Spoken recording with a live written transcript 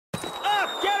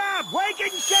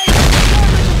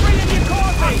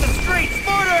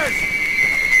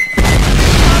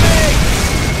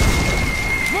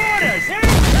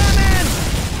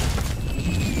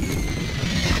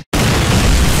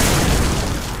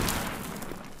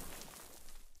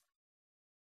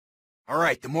All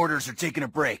right, the mortars are taking a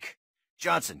break.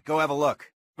 Johnson, go have a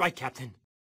look. Right, Captain.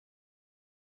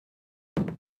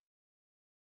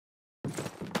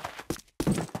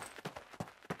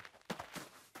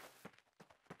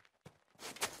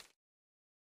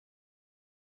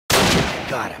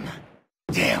 Got him.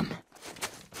 Damn.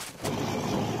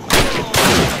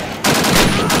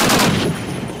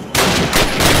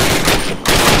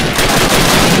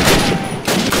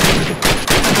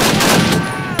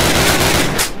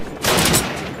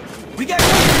 We got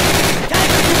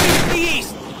tanks to the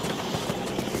east!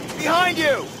 Behind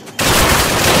you!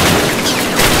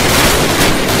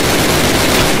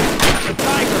 The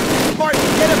Tiger! Martin,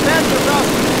 get a Panther off!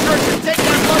 Church and take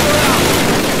that mother out!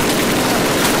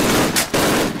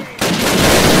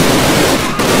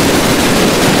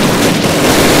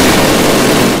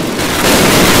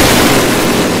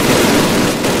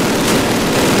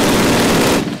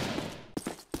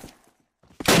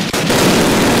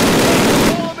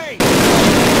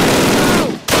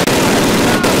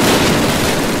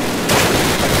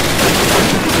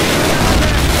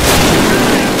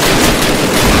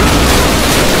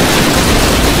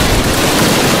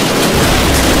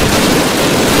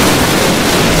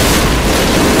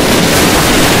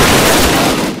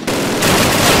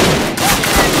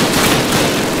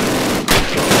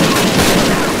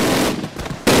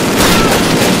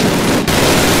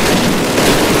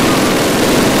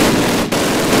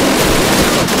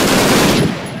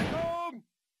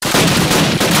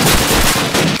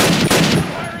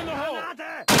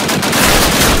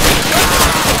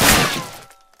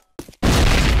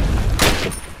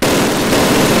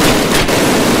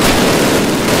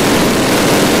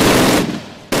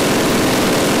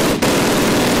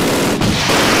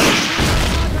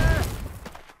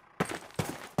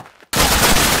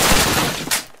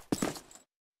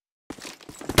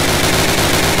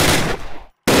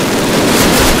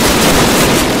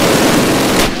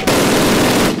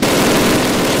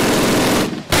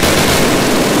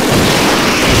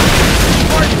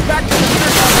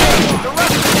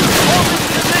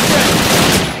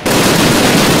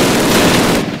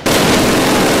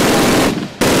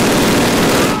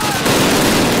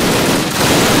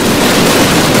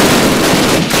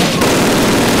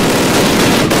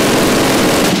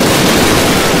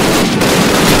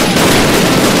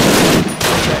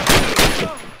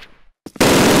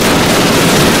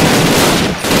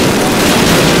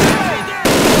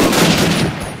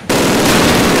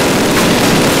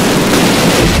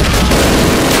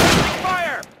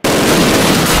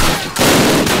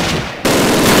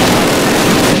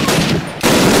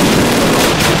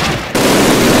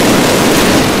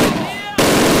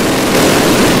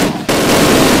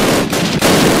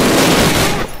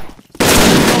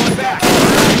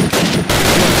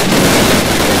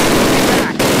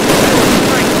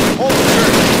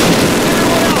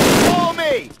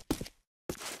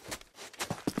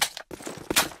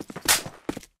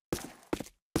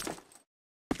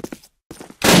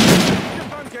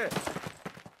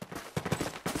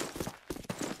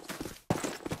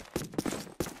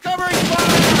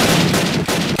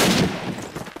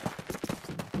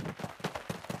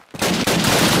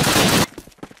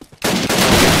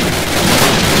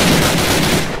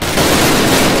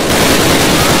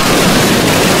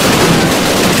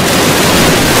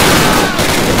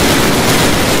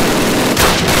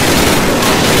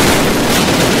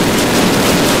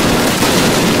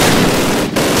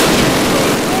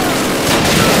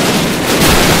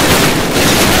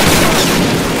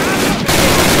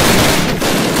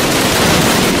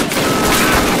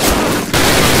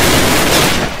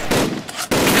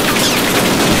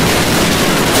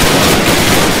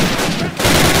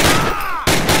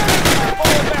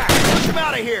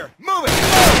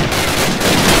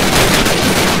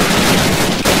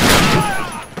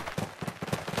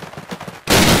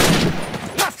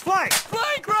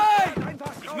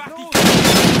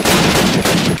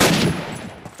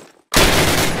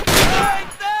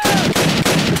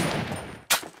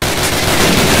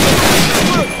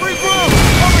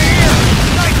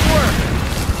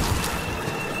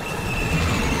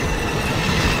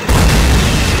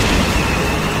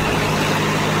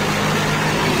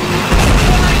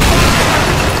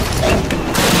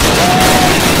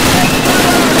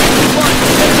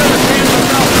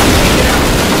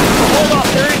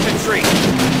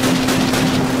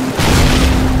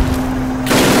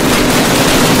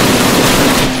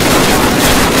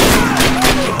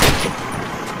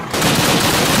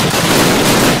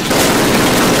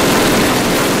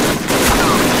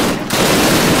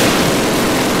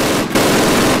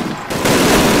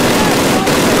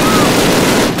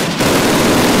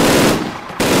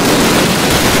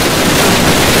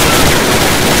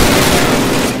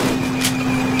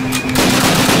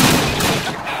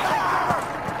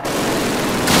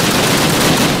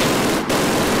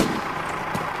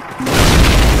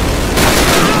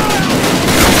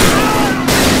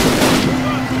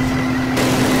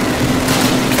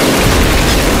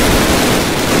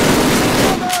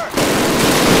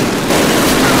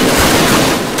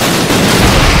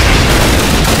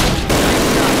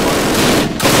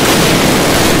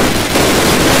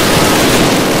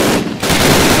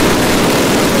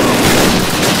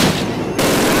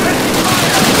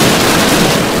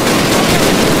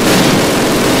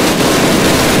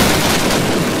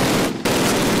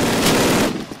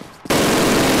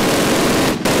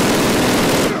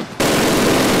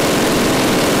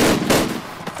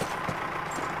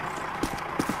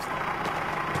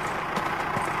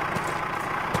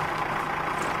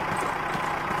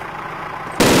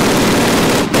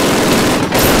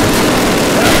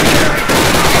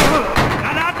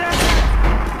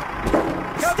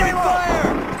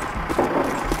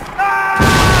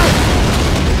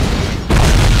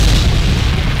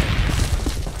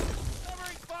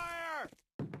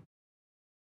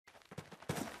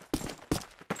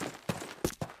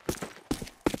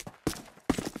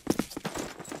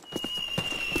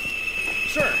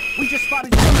 just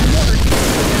spotted German mortar.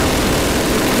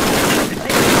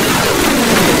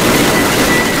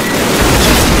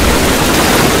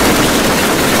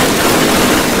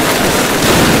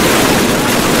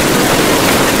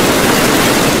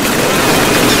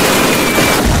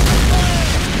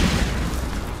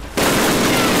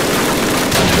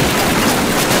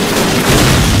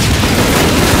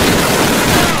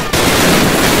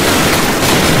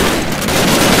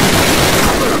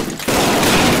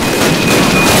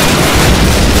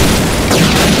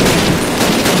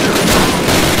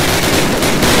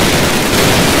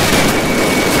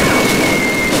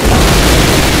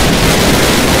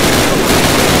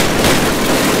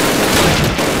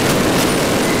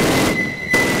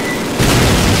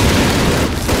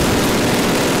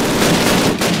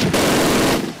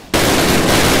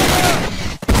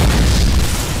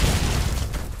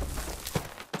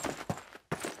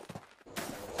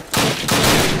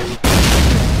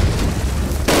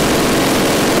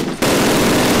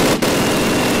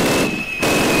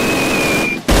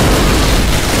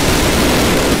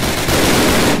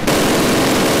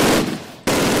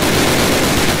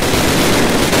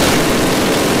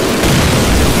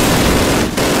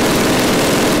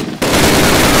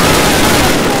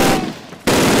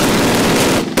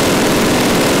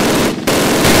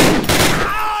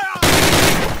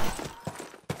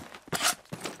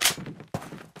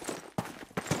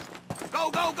 Go,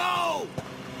 go, go!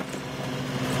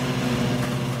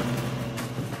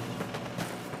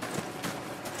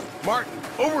 Martin,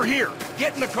 over here!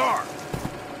 Get in the car!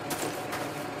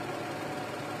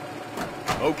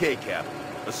 Okay, Captain.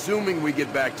 Assuming we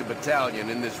get back to battalion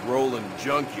in this rolling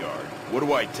junkyard, what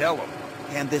do I tell them?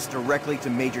 Hand this directly to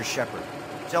Major Shepard.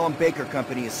 Tell him Baker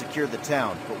Company has secured the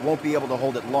town, but won't be able to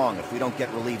hold it long if we don't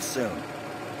get relieved soon.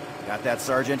 Got that,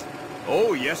 Sergeant?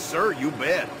 Oh, yes, sir, you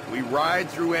bet. We ride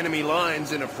through enemy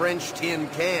lines in a French tin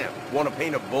can. Want to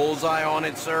paint a bullseye on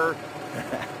it, sir?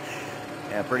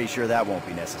 Yeah, pretty sure that won't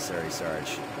be necessary,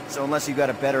 Sarge. So unless you've got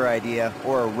a better idea,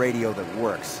 or a radio that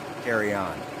works, carry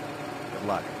on. Good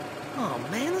luck. Oh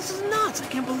man, this is nuts. I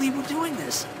can't believe we're doing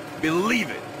this. Believe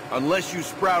it, unless you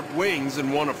sprout wings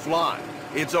and want to fly.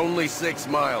 It's only 6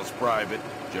 miles, Private.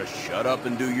 Just shut up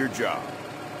and do your job.